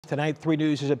Tonight, 3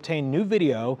 News has obtained new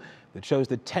video that shows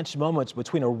the tense moments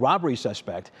between a robbery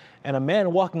suspect and a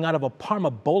man walking out of a Parma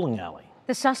bowling alley.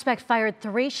 The suspect fired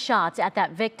 3 shots at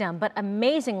that victim, but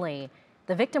amazingly,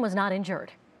 the victim was not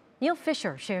injured. Neil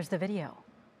Fisher shares the video.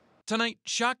 Tonight,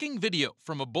 shocking video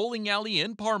from a bowling alley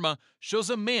in Parma shows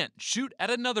a man shoot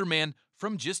at another man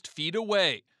from just feet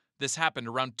away. This happened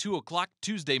around 2 o'clock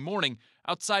Tuesday morning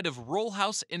outside of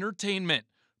RollHouse Entertainment.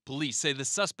 Police say the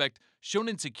suspect, shown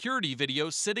in security video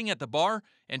sitting at the bar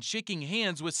and shaking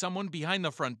hands with someone behind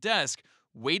the front desk,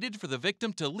 waited for the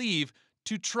victim to leave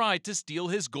to try to steal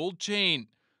his gold chain.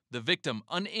 The victim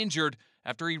uninjured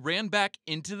after he ran back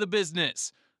into the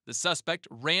business. The suspect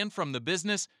ran from the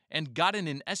business and got in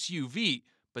an SUV,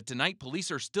 but tonight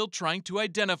police are still trying to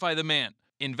identify the man.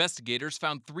 Investigators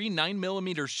found 3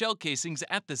 9mm shell casings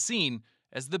at the scene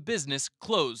as the business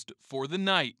closed for the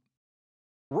night.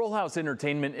 RollHouse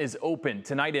Entertainment is open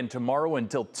tonight and tomorrow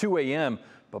until 2 a.m.,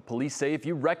 but police say if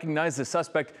you recognize the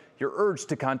suspect, you're urged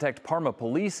to contact Parma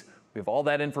Police. We have all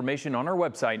that information on our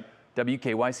website,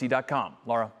 WKYC.com.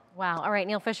 Laura. Wow. All right,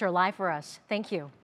 Neil Fisher live for us. Thank you.